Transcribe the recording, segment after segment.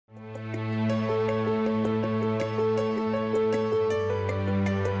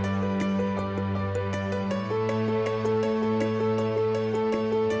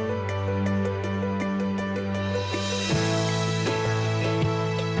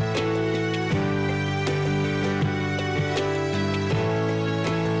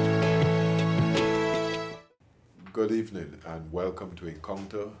evening and welcome to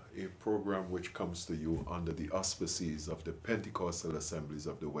Encounter, a program which comes to you under the auspices of the Pentecostal Assemblies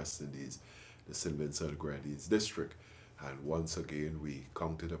of the West Indies, the St. Vincent and Grenadines District. And once again, we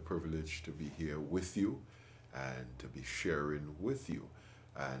count it a privilege to be here with you and to be sharing with you.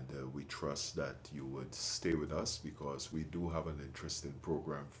 And we trust that you would stay with us because we do have an interesting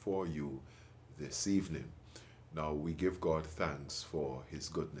program for you this evening. Now, we give God thanks for his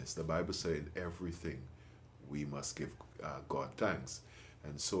goodness. The Bible says in everything we must give God thanks.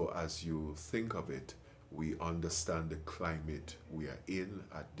 And so as you think of it, we understand the climate we are in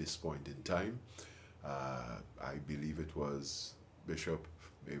at this point in time. I believe it was, Bishop,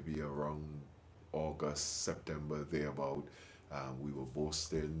 maybe around August, September, thereabout, we were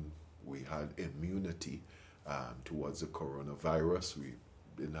boasting we had immunity towards the coronavirus. We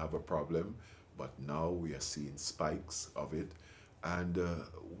didn't have a problem, but now we are seeing spikes of it. And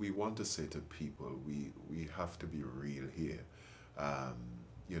we want to say to people, we have to be real here.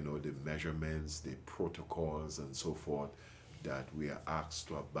 You know, the measurements, the protocols and so forth that we are asked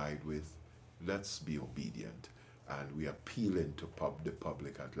to abide with, let's be obedient. And we are appealing to the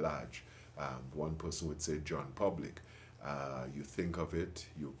public at large. One person would say John Public. You think of it,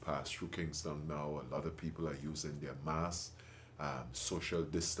 you pass through Kingston now, a lot of people are using their masks, social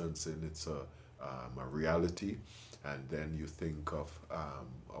distancing, it's a reality. And then you think of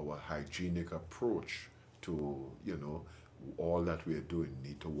our hygienic approach to, you know, all that we are doing.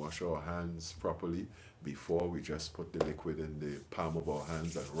 Need to wash our hands properly before we just put the liquid in the palm of our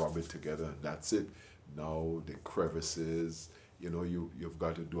hands and rub it together and that's it. Now the crevices, you know, you've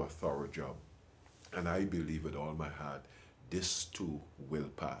got to do a thorough job. And I believe with all my heart, this too will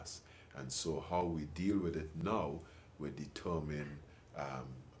pass. And so how we deal with it now will determine,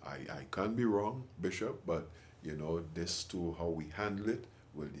 I can't be wrong, Bishop, but you know, this too, how we handle it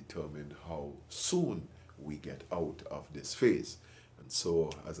will determine how soon we get out of this phase. And so,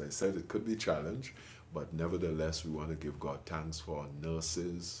 as I said, it could be a challenge, but nevertheless, we want to give God thanks for our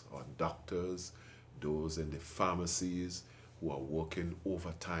nurses, our doctors, those in the pharmacies who are working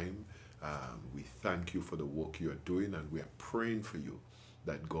overtime. We thank you for the work you are doing, and we are praying for you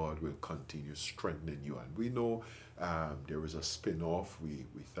that God will continue strengthening you. And we know there is a spin-off. We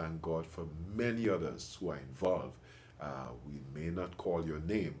thank God for many others who are involved. We may not call your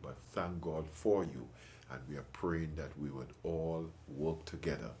name, but thank God for you. And we are praying that we would all work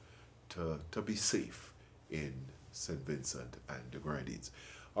together to be safe in St. Vincent and the Grenadines.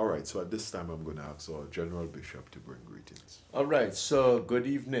 All right, so at this time, I'm going to ask our General Bishop to bring greetings. All right, so good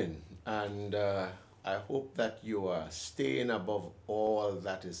evening. And I hope that you are staying above all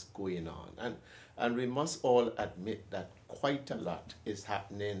that is going on. And we must all admit that quite a lot is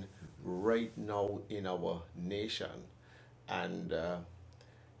happening right now in our nation. And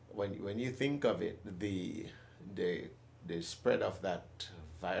when you think of it, the spread of that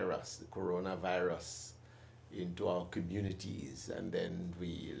virus, the coronavirus, into our communities, and then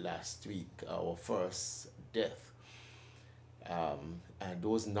last week, our first death. And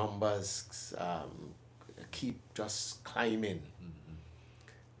those numbers keep just climbing.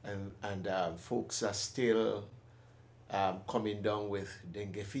 And folks are still coming down with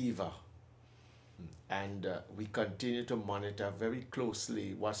dengue fever. And we continue to monitor very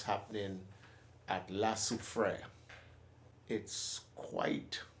closely what's happening at La Soufrière. It's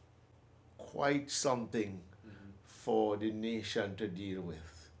quite something for the nation to deal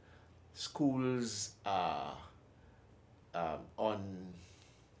with. Schools are on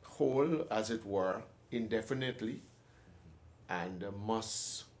hold, as it were, indefinitely, and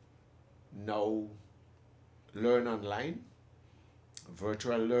must now learn online,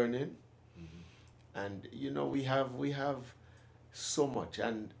 virtual learning. And you know, we have so much,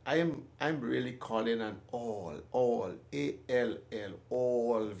 and I'm really calling on all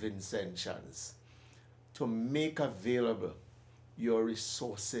Vincentians to make available your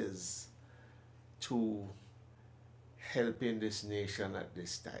resources to helping this nation at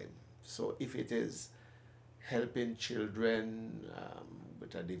this time. So if it is helping children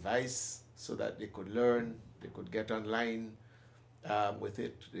with a device so that they could learn, they could get online with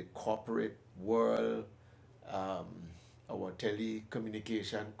it, the corporate world, our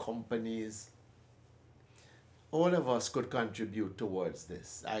telecommunication companies, all of us could contribute towards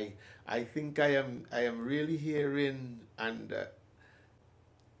this. I think I am really hearing, and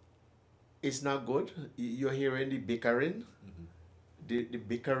it's not good. You're hearing the bickering. The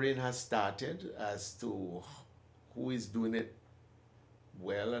bickering has started as to who is doing it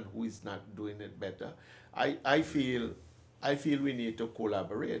well and who is not doing it better. I feel we need to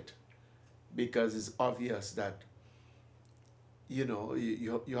collaborate, because it's obvious that you know,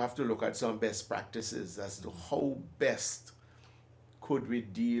 you have to look at some best practices as to how best could we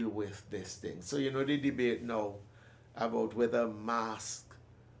deal with this thing. So, you know, the debate now about whether masks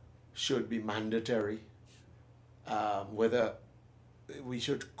should be mandatory, whether we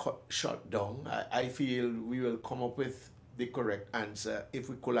should shut down. I feel we will come up with the correct answer if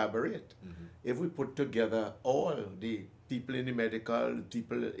we collaborate, if we put together all the people in the medical,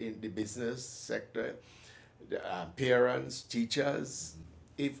 people in the business sector, the, parents, teachers,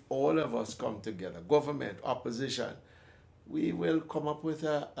 if all of us come together, government, opposition, we will come up with,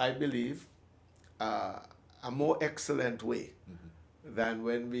 I believe, a more excellent way than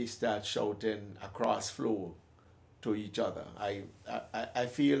when we start shouting across floor to each other. I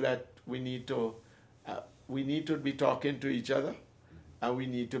feel that we need to be talking to each other, and we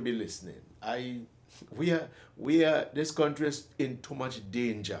need to be listening. We are this country is in too much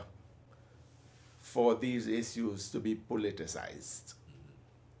danger for these issues to be politicized,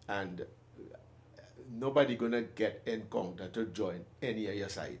 and nobody gonna get Encounter to join any of your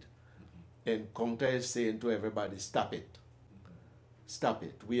side. Encounter is saying to everybody, stop it. Stop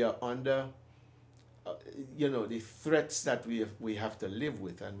it. We are under, you know, the threats that we have to live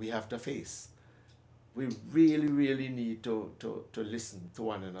with and we have to face. We really, really need to listen to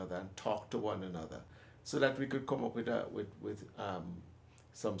one another and talk to one another so that we could come up with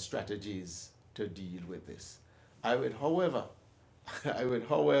some strategies to deal with this. I would, however,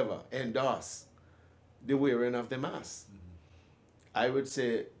 endorse the wearing of the mask. I would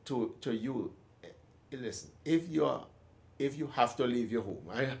say to you, listen, if you have to leave your home,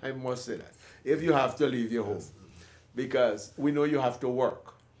 I must say that, if you have to leave your home, because we know you have to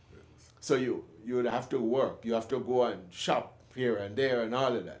work. So you would have to work. You have to go and shop here and there and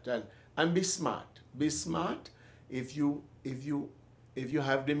all of that. And be smart. Be smart. If you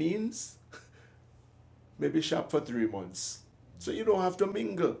have the means, maybe shop for 3 months. So you don't have to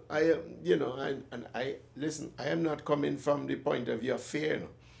mingle. Listen, I am not coming from the point of view of fear. No.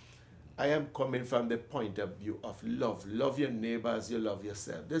 I am coming from the point of view of love. Love your neighbor as you love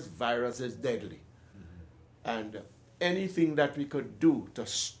yourself. This virus is deadly. And anything that we could do to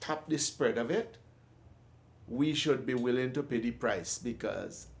stop the spread of it, we should be willing to pay the price,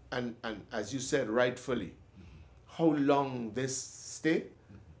 because, and as you said rightfully, how long this stay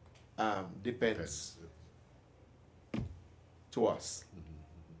depends to us.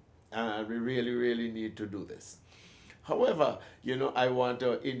 And we really, really need to do this. However, you know, I want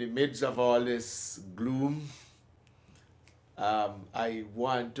to, in the midst of all this gloom, I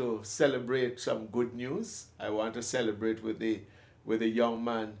want to celebrate some good news. I want to celebrate with the young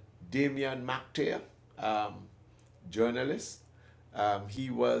man, Damian McTeer, journalist. He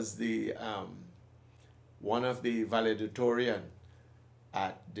was the one of the valedictorian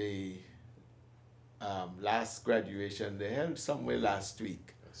at the last graduation they held somewhere last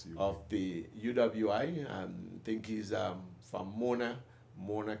week of the UWI. I think he's from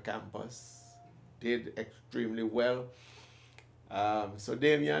Mona campus. Did extremely well. So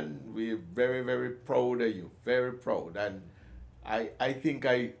Damian, we're very, very proud of you, very proud. And I think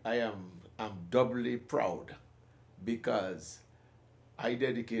I'm doubly proud because I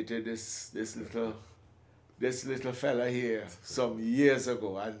dedicated this little fella here some years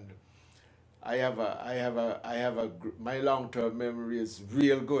ago, and my long-term memory is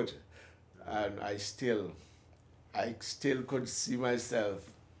real good, and I still could see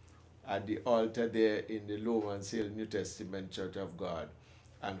myself at the altar there in the Lowman's Hill New Testament Church of God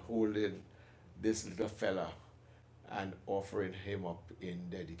and holding this little fella and offering him up in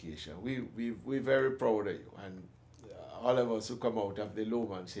dedication. We're very proud of you, and all of us who come out of the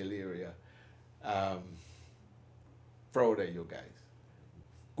Lowman's Hill area, proud of you guys.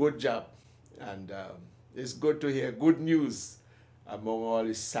 Good job, and it's good to hear good news among all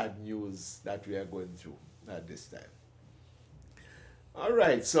the sad news that we are going through at this time. All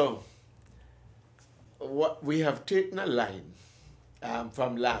right, so what we have taken a line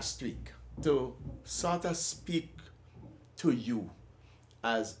from last week to sort of speak to you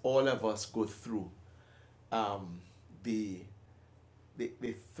as all of us go through the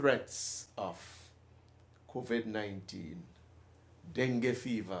threats of COVID-19, dengue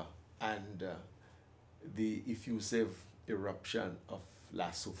fever, and the effusive eruption of La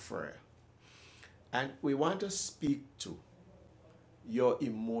Soufrière. And we want to speak to your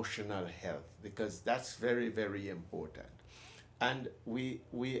emotional health, because that's very, very important. And we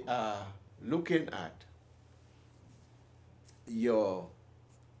are looking at your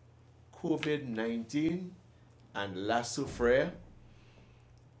COVID-19 and La Soufrière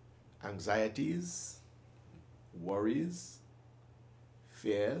anxieties, worries,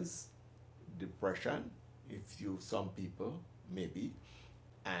 fears, depression, some people maybe,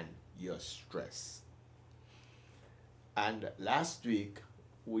 and your stress. And last week,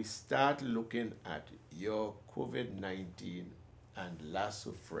 we start looking at your COVID-19 and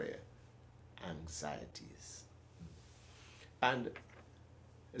Lasso Frere anxieties. And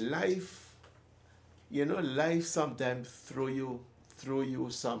life, life sometimes throw you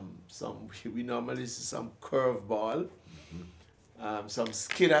some we normally see some curveball, some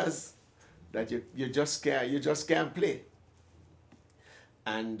skidders that you just can't play.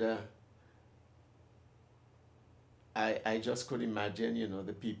 And I just could imagine,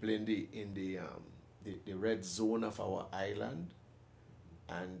 the people in the red zone of our island,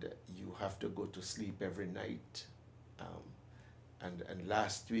 and you have to go to sleep every night. And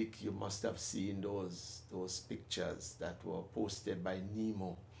last week you must have seen those pictures that were posted by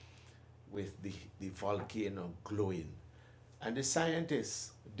Nemo with the volcano glowing. And the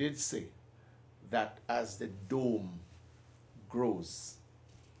scientists did say that as the dome grows,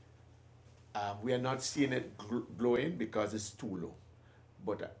 we are not seeing it glowing because it's too low.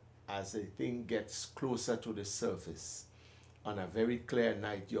 But as the thing gets closer to the surface, on a very clear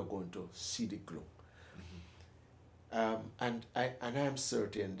night, you're going to see the glow. And I am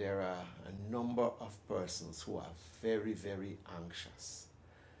certain there are a number of persons who are very, very anxious.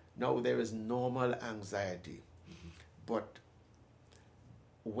 Now, there is normal anxiety, but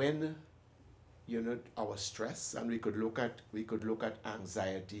when our stress, and we could look at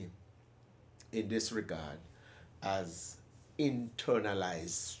anxiety in this regard as internalized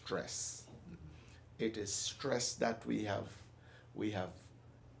stress. It is stress that we have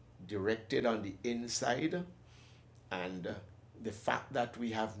directed on the inside, and the fact that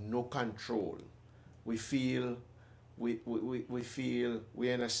we have no control. We feel we're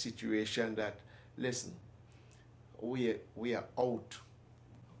in a situation that, listen, we are out.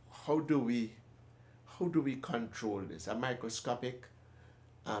 How do we control this? A microscopic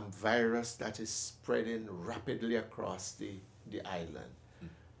virus that is spreading rapidly across the island.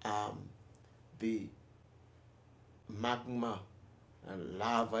 The magma and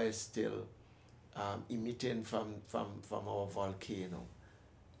lava is still emitting from our volcano.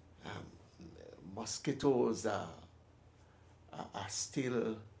 Mosquitoes are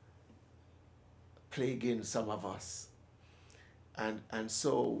still plaguing some of us. And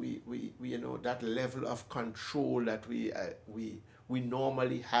so we that level of control that we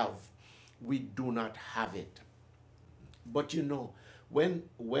normally have, we do not have it. But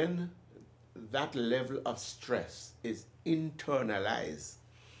when that level of stress is internalized,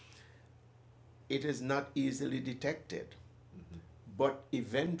 it is not easily detected. But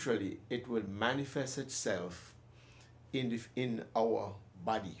eventually it will manifest itself in our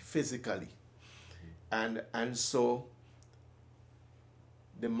body physically. And so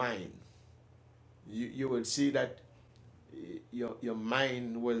the mind, you will see that your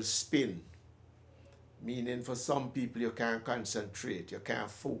mind will spin, meaning for some people you can't concentrate, you can't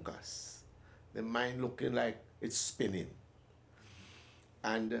focus. The mind looking like it's spinning.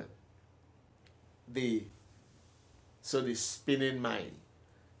 And the spinning mind,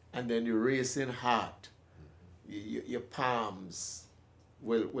 and then the racing heart, your palms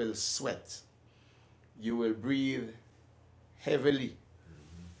will sweat. You will breathe heavily.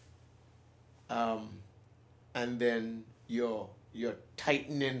 And then your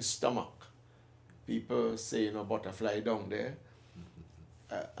tightening stomach. People say, butterfly down there.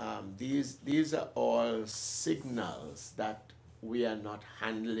 These are all signals that we are not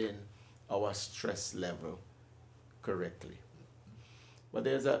handling our stress level correctly. But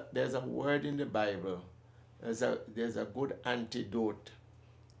there's a word in the Bible. There's a good antidote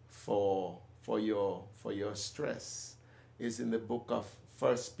for your stress. It's in the book of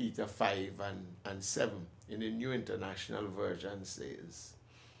 1 Peter 5 and 7 in the New International Version says,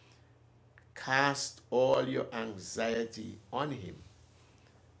 cast all your anxiety on him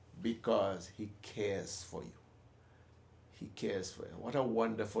because he cares for you. He cares for you. What a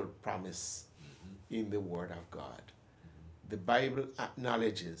wonderful promise in the Word of God. The Bible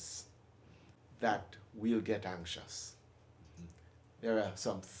acknowledges that we'll get anxious. There are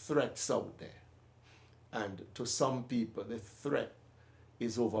some threats out there. And to some people, the threat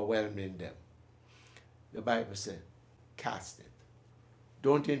is overwhelming them. The Bible says, cast it.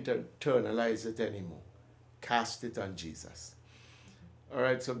 Don't internalize it anymore. Cast it on Jesus. All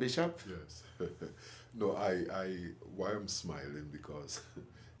right, so Bishop? Yes. No, why I'm smiling, because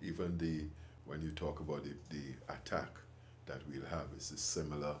even when you talk about the attack that we'll have, is a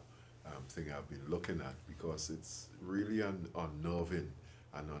similar thing I've been looking at, because it's really an unnerving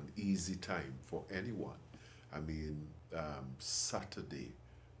and uneasy time for anyone. I mean, Saturday,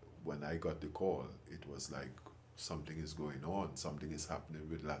 when I got the call, it was like something is going on, something is happening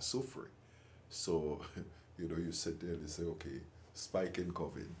with La Soufri. So, you sit there and you say, okay, spike in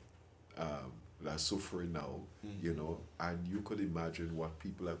COVID, La Soufri now, and you could imagine what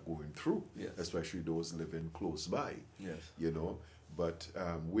people are going through, Yes. especially those living close by, Yes. But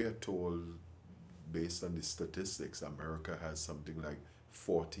we're told, based on the statistics, America has something like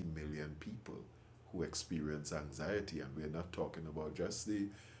 40 million people who experience anxiety, and we're not talking about just the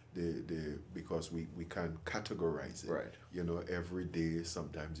because we can categorize it. Right. Every day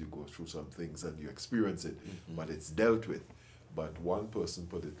sometimes you go through some things and you experience it, but it's dealt with. But one person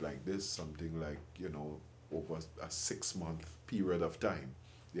put it like this, something like, over a 6-month period of time,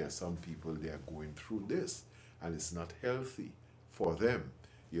 there are some people, they are going through this, and it's not healthy for them,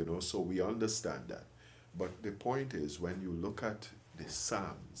 so we understand that. But the point is, when you look at the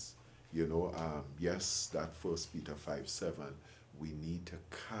Psalms, yes, that 1 Peter 5:7, we need to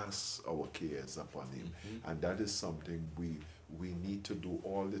cast our cares upon him. And that is something we need to do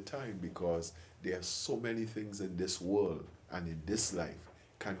all the time, because there are so many things in this world and in this life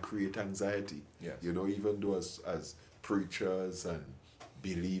can create anxiety. Yes. Even though as preachers and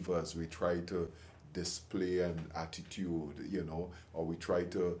believers, we try to display an attitude, or we try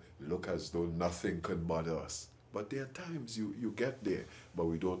to look as though nothing can bother us. But there are times you get there, but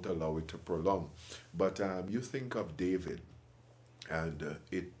we don't allow it to prolong. But you think of David, and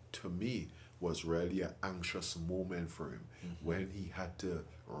it, to me, was really an anxious moment for him when he had to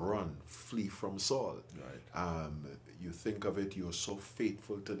flee from Saul. Right. You think of it, you're so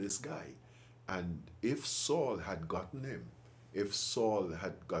faithful to this guy. And if Saul had gotten him, if Saul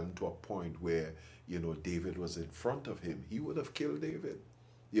had gotten to a point where, David was in front of him, he would have killed David.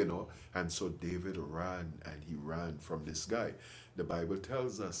 And so David ran, and he ran from this guy. The Bible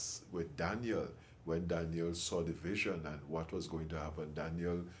tells us with Daniel, when Daniel saw the vision and what was going to happen,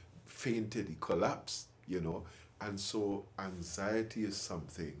 Daniel fainted, he collapsed, And so anxiety is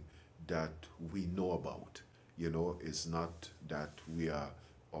something that we know about, It's not that we are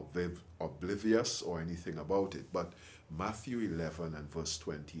oblivious or anything about it. But Matthew 11 and verse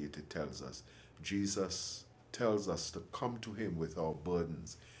 28, it tells us, Jesus tells us to come to him with our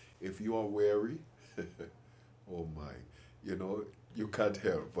burdens. If you are weary, oh my, you can't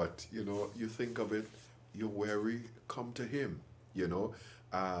help but, you think of it, you're weary, come to him,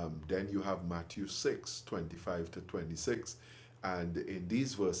 Then you have Matthew 6, 25 to 26. And in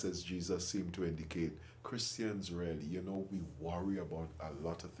these verses, Jesus seemed to indicate Christians really, we worry about a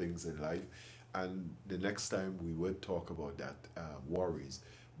lot of things in life. And the next time we would talk about that, worries.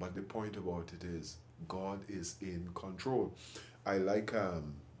 But the point about it is, God is in control. I like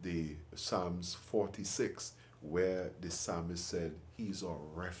the Psalms 46, where the psalmist said, he's our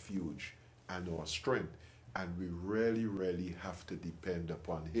refuge and our strength. And we really, really have to depend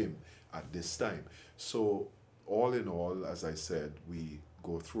upon him at this time. So all in all, as I said, we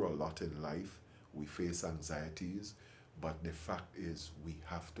go through a lot in life. We face anxieties. But the fact is, we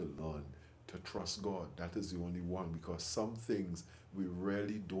have to learn to trust God. That is the only one, because some things we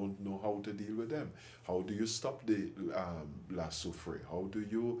really don't know how to deal with them. How do you stop the La Soufri? How do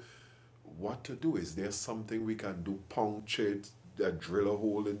you, what to do? Is there something we can do, puncture it, drill a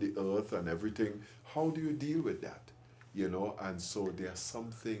hole in the earth and everything? How do you deal with that? And so there are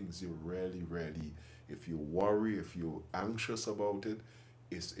some things you really, really, if you worry, if you're anxious about it,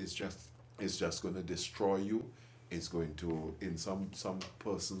 it's just going to destroy you. It's going to, in some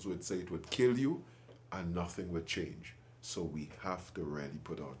persons would say it would kill you, and nothing would change. So we have to really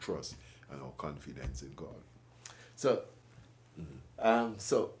put our trust and our confidence in God. So,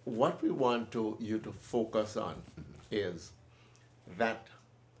 so what we want you to focus on is that,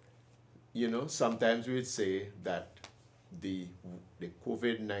 sometimes we would say that the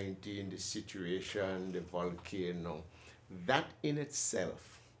COVID-19, the situation, the volcano, that in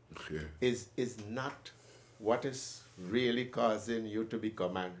itself is not what is really causing you to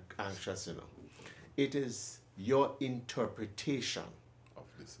become anxious, It is your interpretation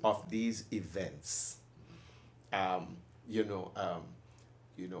of these events.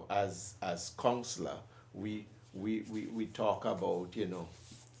 As counselor, we talk about,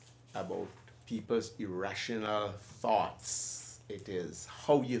 about people's irrational thoughts. It is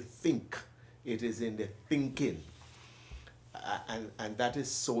how you think. It is in the thinking. And that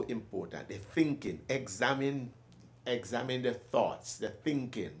is so important. The thinking, examine the thoughts, the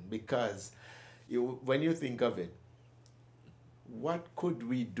thinking, because when you think of it, what could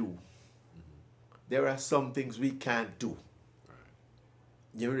we do? There are some things we can't do.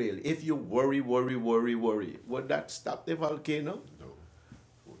 You really, if you worry, would that stop the volcano? No.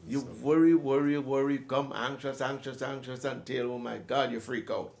 You worry, come anxious until, oh my God, you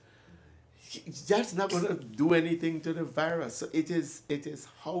freak out. that's not going to do anything to the virus. So it is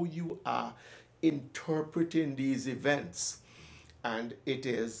how you are interpreting these events, and it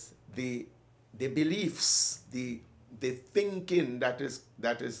is the beliefs, the thinking that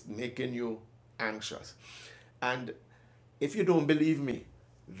is making you anxious. And if you don't believe me,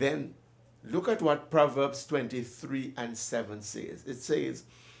 then look at what Proverbs 23:7 says. It says,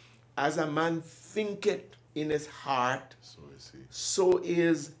 as a man thinketh in his heart, so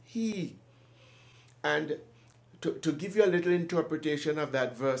is he. And to give you a little interpretation of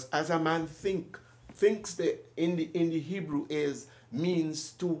that verse, as a man thinks in the Hebrew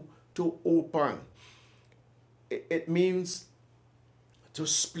means to open. It means to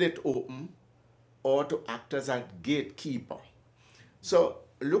split open or to act as a gatekeeper. So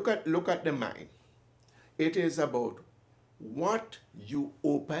look at the mind. It is about what you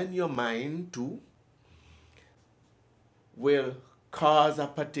open your mind to will cause a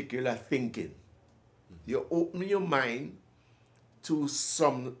particular thinking. You open your mind to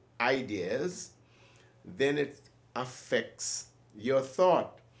some ideas, then it affects your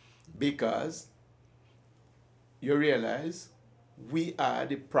thought, because you realize we are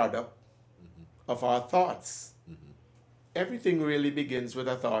the product of our thoughts. Everything really begins with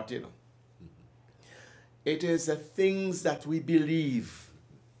a thought, you know. It is the things that we believe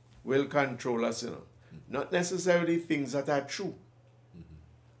will control us, you know. Not necessarily things that are true.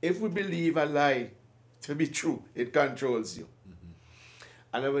 If we believe a lie to be true, it controls you.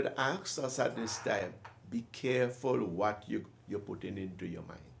 And I would ask us at this time, be careful what you're putting into your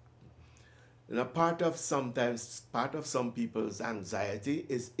mind. Now, part of some people's anxiety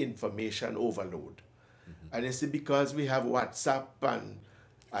is information overload. And it's because we have WhatsApp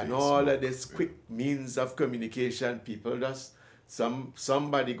and all of this quick means of communication, people just,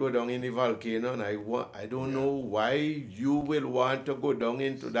 somebody go down in the volcano, and I don't know why you will want to go down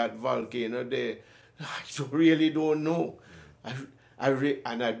into that volcano there. I really don't know. And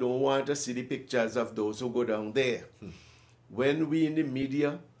I don't want to see the pictures of those who go down there. When we in the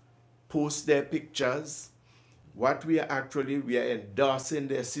media post their pictures, what we are endorsing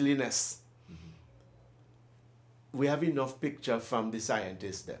their silliness. We have enough picture from the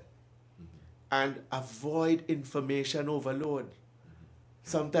scientists there. And avoid information overload.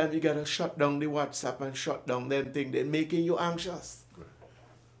 Sometimes you gotta shut down the WhatsApp and shut down them things. They're making you anxious. Right.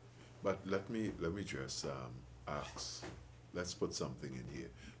 But let me just ask. Let's put something in here.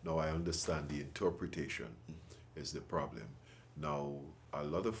 Now I understand the interpretation is the problem. Now a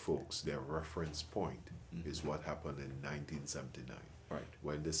lot of folks, their reference point is what happened in 1979, right,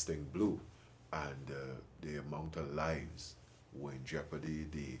 when this thing blew, and the amount of lives were in jeopardy.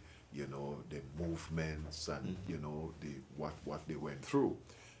 The movements and what they went through.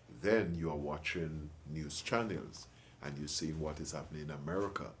 Then you are watching news channels and you see what is happening in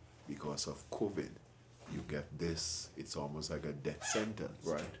America because of COVID. You get this, it's almost like a death sentence.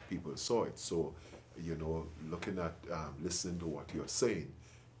 Right. People saw it. So, looking at, listening to what you're saying,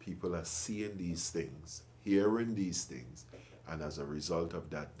 people are seeing these things, hearing these things, and as a result of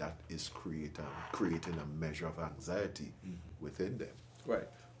that, that is creating a measure of anxiety within them. Right.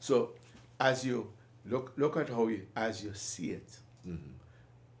 So, as you look at how as you see it,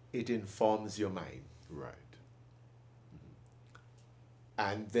 it informs your mind. Right.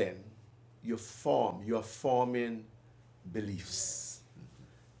 And then you're forming beliefs.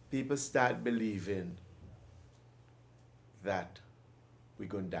 People start believing that we're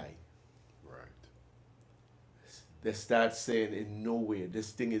going to die. Right. They start saying, in no way,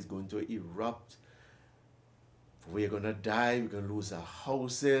 this thing is going to erupt. We're going to die, we're going to lose our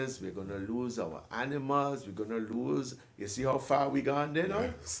houses, we're going to lose our animals, we're going to lose... You see how far we gone there now?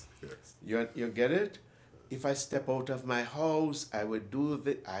 Yes, yes. You get it? If I step out of my house, I would do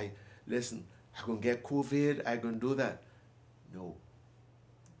the... Listen, I'm going to get COVID, I'm going to do that. No.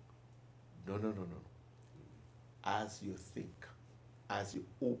 No. As you think, as you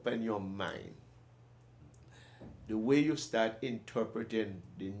open your mind, the way you start interpreting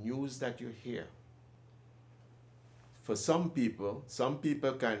the news that you hear, for some people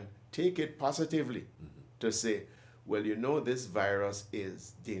can take it positively to say, well, this virus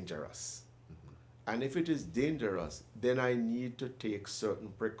is dangerous. And if it is dangerous, then I need to take certain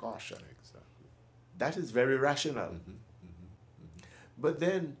precaution. Exactly. That is very rational. But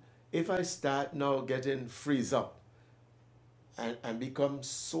then, if I start now getting freeze up and become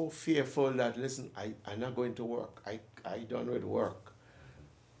so fearful that, listen, I'm not going to work. I done with work.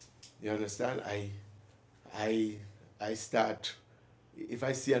 You understand? I start, if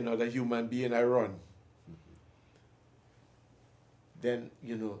I see another human being, I run. Then,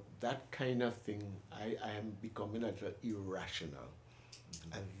 that kind of thing, I am becoming a little irrational.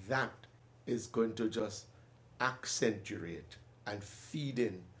 And that is going to just accentuate and feed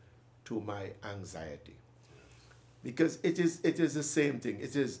in to my anxiety. Because it is the same thing.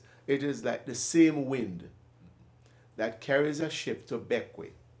 It is like the same wind that carries a ship to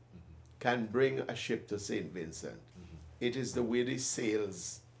Beckwith can bring a ship to St. Vincent. It is the way the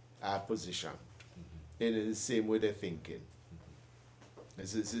sails are positioned. It is the same way they're thinking.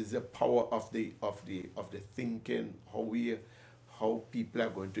 This is the power of the thinking, how people are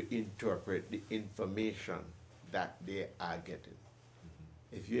going to interpret the information that they are getting.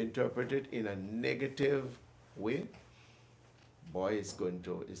 If you interpret it in a negative way, boy, it's going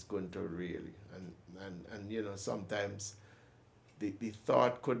to really, and you know, sometimes the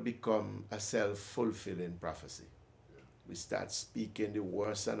thought could become a self-fulfilling prophecy. Yeah. We start speaking the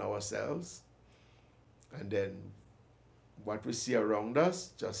worst on ourselves, and then what we see around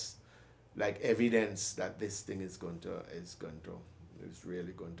us just like evidence that this thing is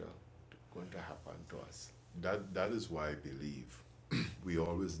really going to happen to us. That is why I believe we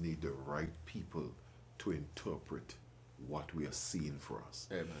always need the right people to interpret what we are seeing for us.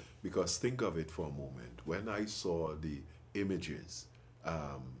 Amen. Because think of it for a moment. When I saw the images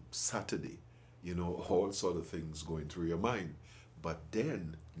Saturday, you know, all sort of things going through your mind. But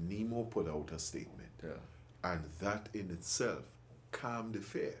then Nemo put out a statement. Yeah. And that in itself calmed the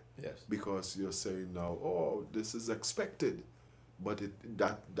fear. Yes. Because you're saying now, oh, this is expected. But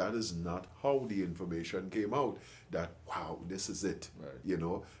that is not how the information came out. That, wow, this is it, right. You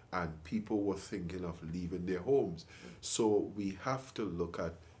know, and people were thinking of leaving their homes. So we have to look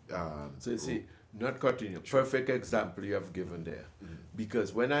at... so you see, not continue. Perfect example you have given there.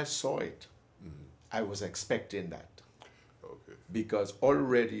 Because when I saw it, I was expecting that. Okay. Because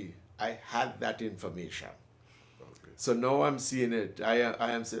already I had that information. Okay. So now I'm seeing it. I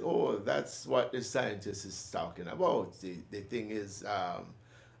am saying, oh, that's what the scientist is talking about. The thing is,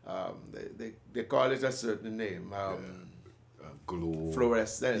 they call it a certain name. Glow.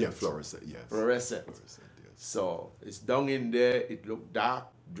 Fluorescent. Yeah, fluorescent, yes. Fluorescent. Fluorescent, yes. So it's down in there. It looked dark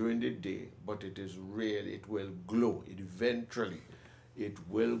during the day, but it is really, it will glow. Eventually, it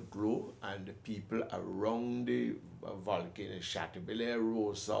will glow, and the people around the volcano, Chateaubriand,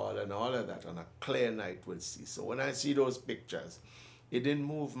 Rosal, and all of that on a clear night will see. So when I see those pictures, it didn't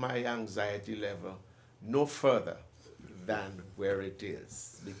move my anxiety level no further than where it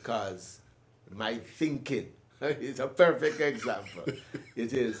is, because my thinking is a perfect example.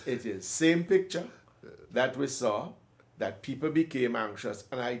 It is same picture that we saw, that people became anxious,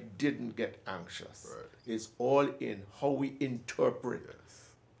 and I didn't get anxious. Right. It's all in how we interpret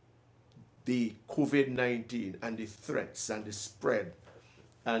the COVID-19 and the threats and the spread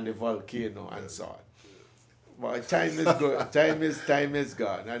and the volcano and so on. Well, time is good. time is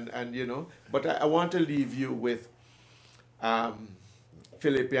gone, and you know. But I want to leave you with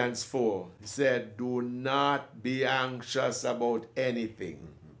Philippians 4. He said, "Do not be anxious about anything."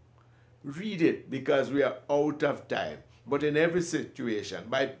 Read it, because we are out of time. But in every situation,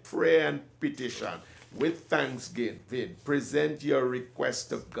 by prayer and petition, with thanksgiving, present your request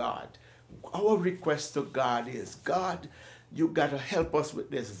to God. Our request to God is, God, you got to help us with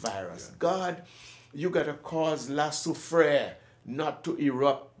this virus. Yeah. God, you got to cause La Soufrière not to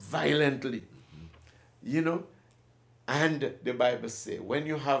erupt violently. You know? And the Bible says, when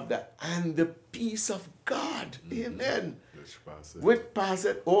you have that, and the peace of God, amen, which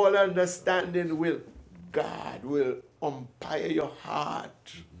passeth all understanding, God will umpire your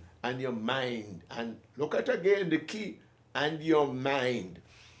heart and your mind. And look at again the key, and your mind.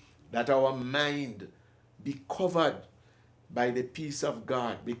 That our mind be covered by the peace of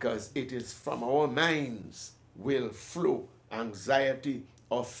God, because it is from our minds will flow anxiety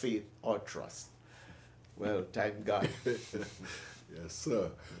or faith or trust. Well, thank God. Yes,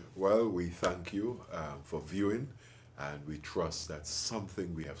 sir. Well, we thank you for viewing, and we trust that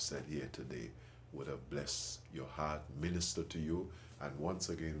something we have said here today would have blessed your heart, minister to you. And once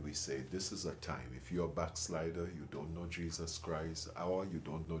again, we say this is a time. If you're a backslider, you don't know Jesus Christ, or you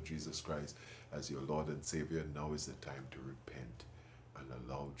don't know Jesus Christ as your Lord and Savior, now is the time to repent and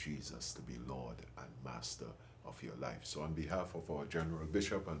allow Jesus to be Lord and Master of your life. So on behalf of our General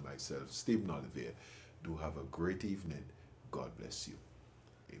Bishop and myself, Stephen Olivier, do have a great evening. God bless you.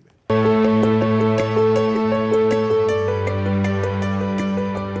 Amen.